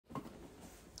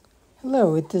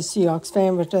Hello, it's the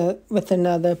SeahawksFan with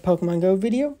another Pokemon Go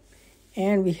video,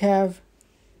 and we have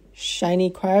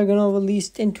Shiny Cryogonal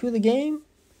released into the game.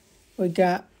 We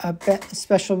got a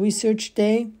special research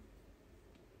day,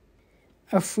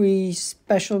 a free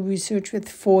special research with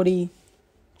 40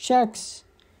 checks,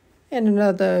 and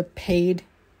another paid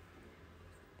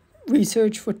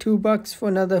research for $2 for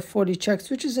another 40 checks,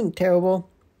 which isn't terrible.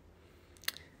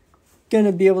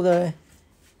 Gonna be able to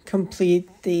complete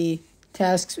the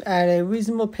tasks at a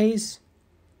reasonable pace.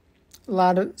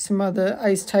 Some other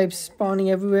ice types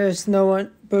spawning everywhere.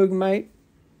 Snorunt, Bergmite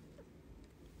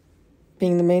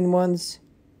being the main ones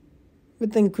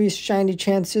with increased shiny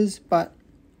chances, but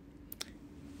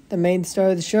the main star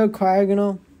of the show,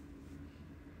 Cryogonal.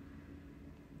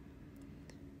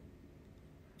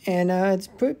 And it's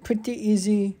pretty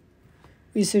easy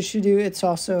research to do. It's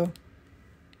also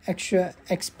extra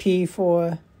XP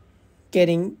for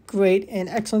getting great and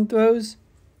excellent throws.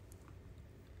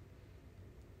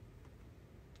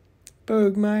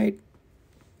 Bergmite,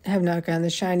 have not gotten the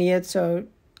shiny yet, so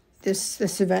this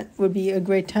event would be a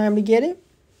great time to get it.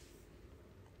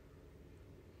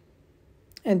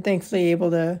 And thankfully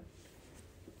able to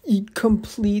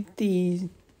complete the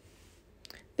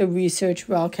research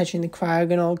while catching the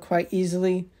Cryogonal quite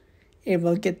easily.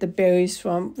 Able to get the berries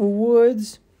from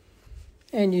rewards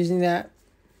and using that,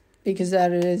 because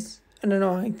that is an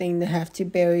annoying thing to have to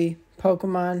bury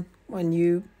Pokemon when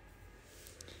you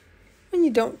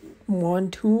don't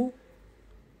want to.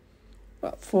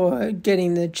 But for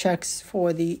getting the checks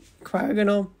for the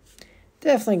Cryogonal,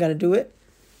 definitely gonna do it.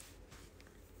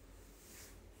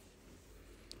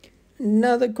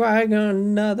 Another Cryogonal,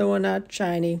 another one not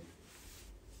shiny.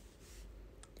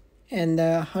 And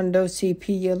the Hundo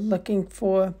CP you're looking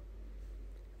for,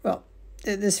 well,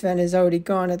 this event is already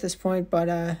gone at this point, but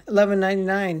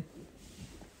 $11.99.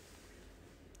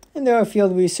 And there are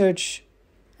field research.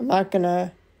 I'm not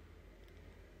gonna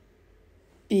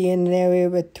be in an area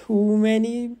with too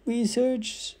many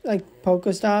research, like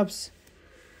Pokestops,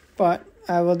 but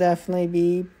I will definitely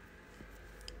be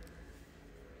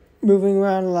moving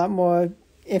around a lot more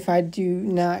if I do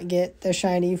not get the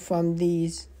shiny from the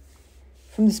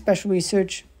special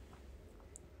research.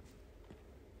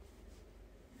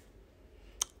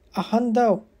 A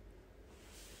Hundo.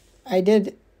 I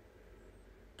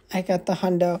got the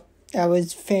Hundo. That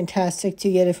was fantastic to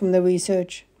get it from the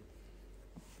research.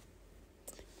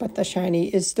 But the shiny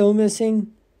is still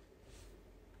missing.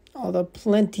 Although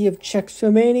plenty of checks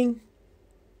remaining.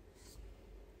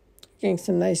 Getting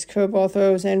some nice curveball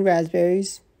throws and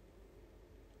raspberries.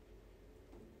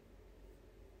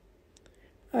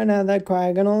 Another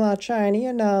Cryogonal not shiny.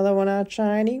 Another one not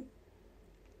shiny.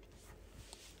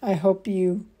 I hope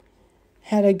you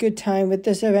had a good time with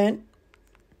this event.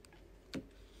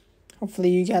 Hopefully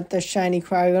you got the shiny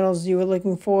Cryogonals you were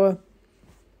looking for.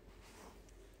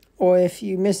 Or if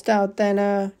you missed out,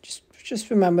 then just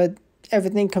remember,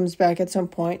 everything comes back at some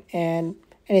point, and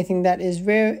anything that is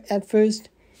rare at first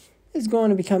is going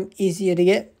to become easier to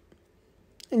get.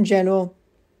 In general,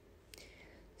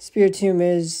 Spiritomb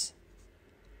is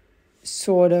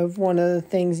sort of one of the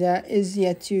things that is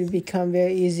yet to become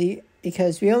very easy,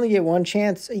 because we only get one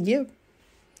chance a year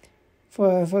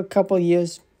for a couple of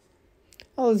years.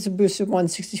 Oh, it's a boost of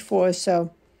 164,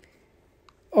 so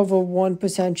over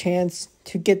 1% chance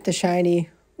to get the shiny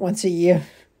once a year.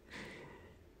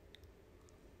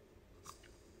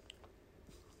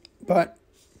 But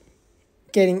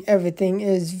getting everything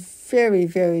is very,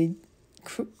 very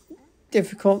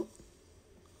difficult.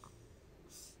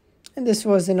 And this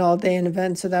was an all-day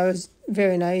event, so that was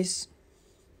very nice.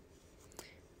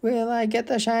 Will I get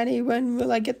the shiny? When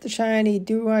will I get the shiny?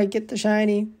 Do I get the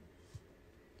shiny?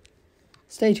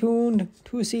 Stay tuned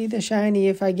to see the shiny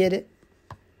if I get it.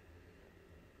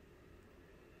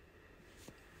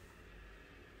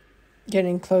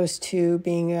 Getting close to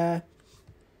being a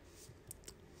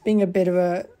bit of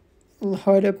a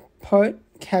harder part,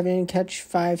 having to catch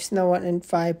 5 Snorunt and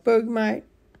 5 Bergmite.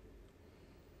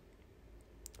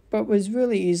 But was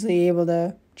really easily able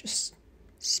to just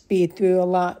speed through a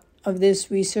lot of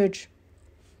this research,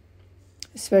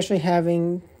 especially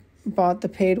having bought the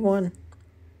paid one.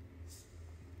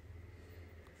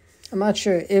 I'm not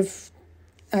sure if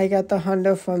I got the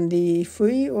Hundo from the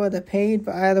free or the paid,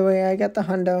 but either way I got the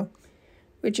Hundo,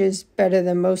 which is better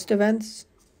than most events.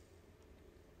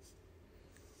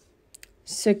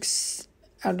 6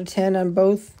 out of 10 on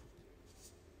both.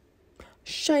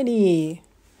 Shiny!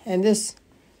 And this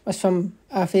was from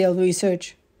our field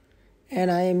research.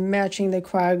 And I am matching the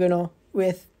Cryogonal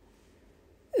with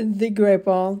the Great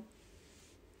Ball.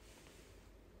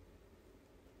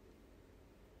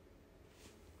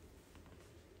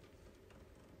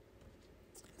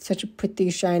 such a pretty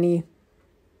shiny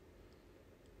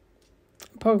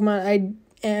Pokemon. I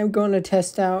am going to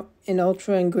test out in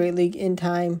Ultra and Great League in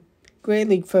time. Great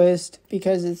League first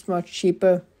because it's much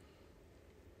cheaper.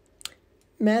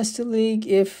 Master League,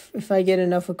 if I get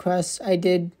enough requests, I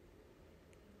did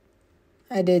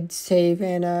save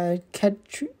and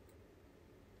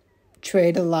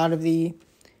trade a lot of the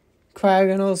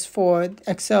Cryogonals for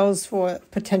XLs for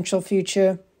potential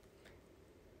future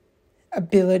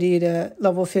ability to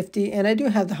level 50, and I do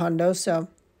have the Hondo, so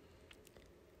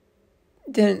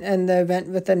didn't end the event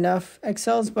with enough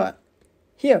XLs, but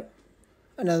here,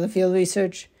 another field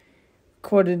research,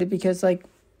 recorded it because, like,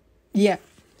 yeah,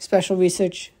 special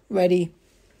research, ready,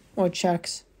 more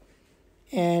checks,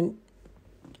 and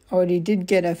already did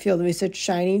get a field research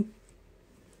shiny.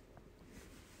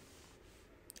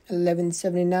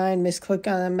 1179, misclick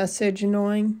on a message,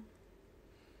 annoying.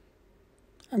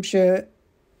 I'm sure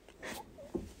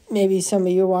maybe some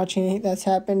of you watching that's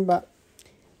happened, but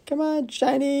come on,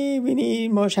 shiny, we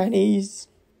need more shinies.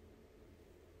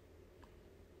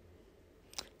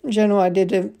 In general, I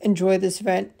did enjoy this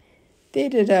event. They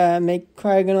did make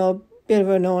Cryogonal a bit of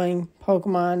an annoying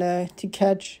Pokemon to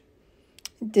catch.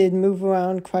 It did move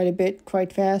around quite a bit,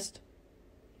 quite fast.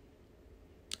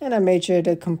 And I made sure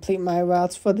to complete my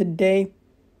routes for the day.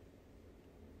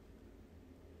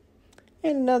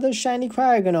 And another shiny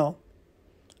Cryogonal.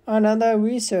 Another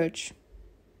research.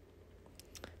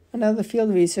 Another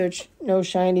field research. No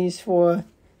shinies for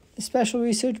the special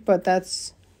research, but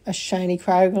that's a shiny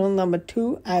Cryogonal number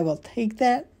 2. I will take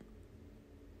that.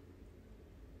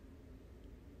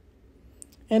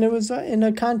 And it was in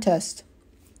a contest.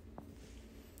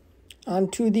 On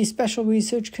to the special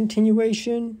research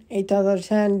continuation. 8 out of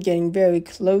 10, getting very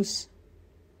close.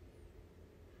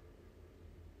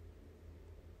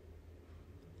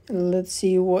 And let's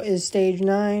see what is stage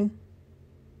 9.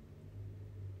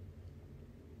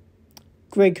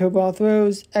 Great curveball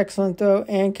throws, excellent throw,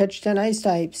 and catch 10 ice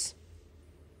types.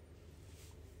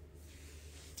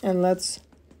 And let's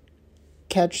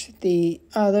catch the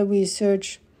other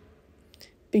research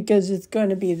because it's going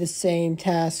to be the same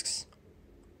tasks.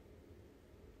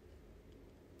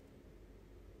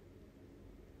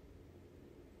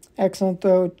 Excellent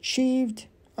throw achieved,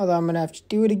 although I'm going to have to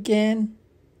do it again.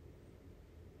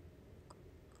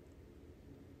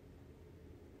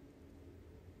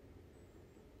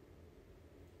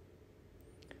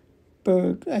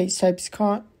 Berg ice types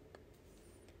caught.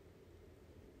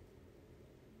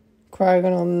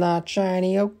 Cryogonal not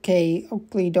shiny. Okay,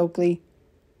 Oakley Dokley.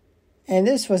 And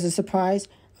this was a surprise.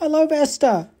 A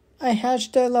Larvesta. I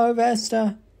hatched a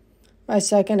Larvesta. My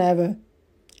second ever.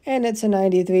 And it's a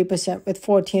 93% with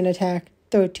 14 attack,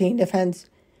 13 defense,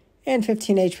 and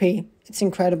 15 HP. It's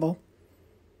incredible.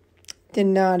 Did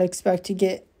not expect to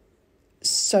get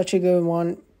such a good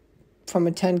one from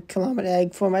a 10-kilometer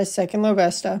egg for my second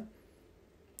Larvesta.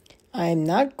 I'm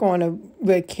not going to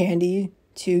Rare Candy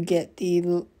to get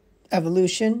the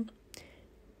evolution.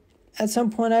 At some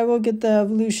point I will get the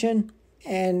evolution,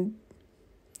 and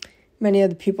many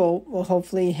other people will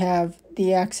hopefully have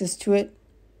the access to it.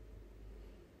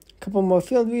 Couple more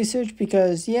field research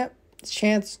because, yep, it's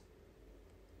chance.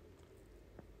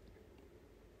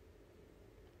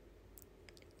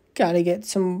 Gotta get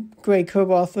some great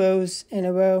curveball throws in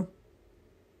a row.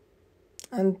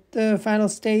 On the final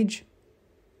stage.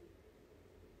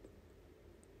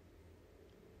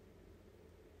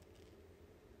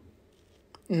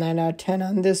 Nine out of 10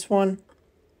 on this one.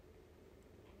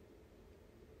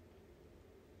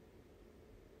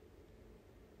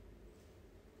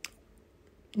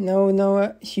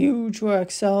 No huge or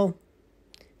XL.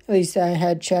 At least I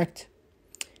had checked.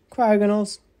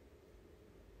 Cryogonals.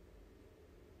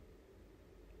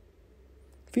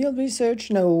 Field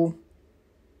research, no.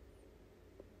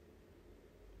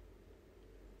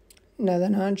 Another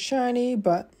non-shiny,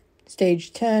 but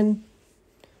stage 10.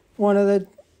 One of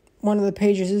the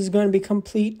pages is going to be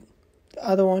complete. The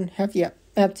other one have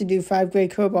to do 5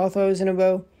 great curveball throws in a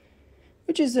row,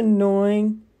 which is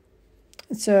annoying.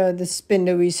 It's the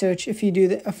Spinder research. If you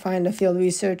do find a field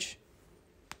research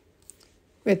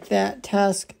with that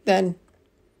task, then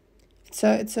it's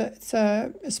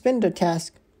a Spinder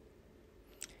task.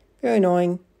 Very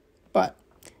annoying, but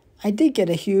I did get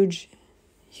a huge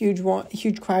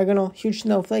Cryogonal, huge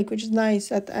snowflake, which is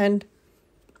nice at the end.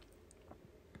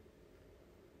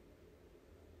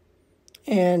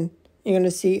 And you're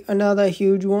gonna see another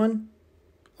huge one.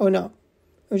 Oh no,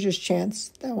 it was just chance,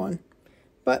 that one.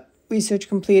 But research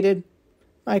completed.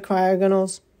 My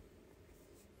Cryogonals.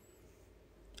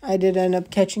 I did end up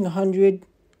catching 100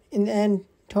 in the end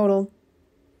total.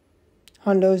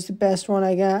 Hondo's the best one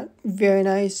I got. Very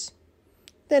nice.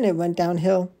 Then it went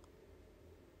downhill.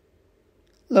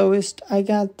 Lowest, I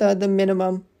got the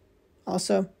minimum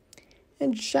also.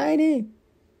 And Shiny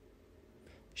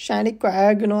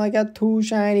Cryogonal, I got 2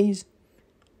 shinies.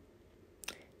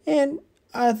 And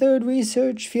our third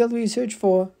field research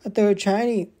for a third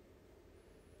shiny.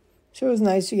 So it was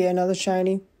nice to get another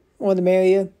shiny, or the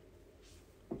merrier.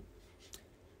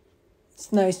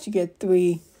 It's nice to get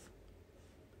 3.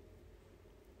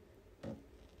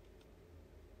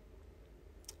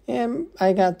 And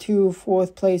I got 2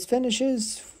 4th place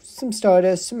finishes, some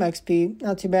Stardust, some XP,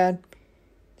 not too bad.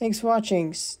 Thanks for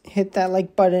watching. Hit that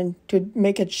like button to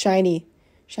make it shiny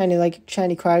like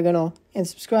Shiny Cryogonal, and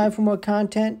subscribe for more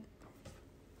content.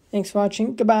 Thanks for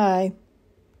watching. Goodbye.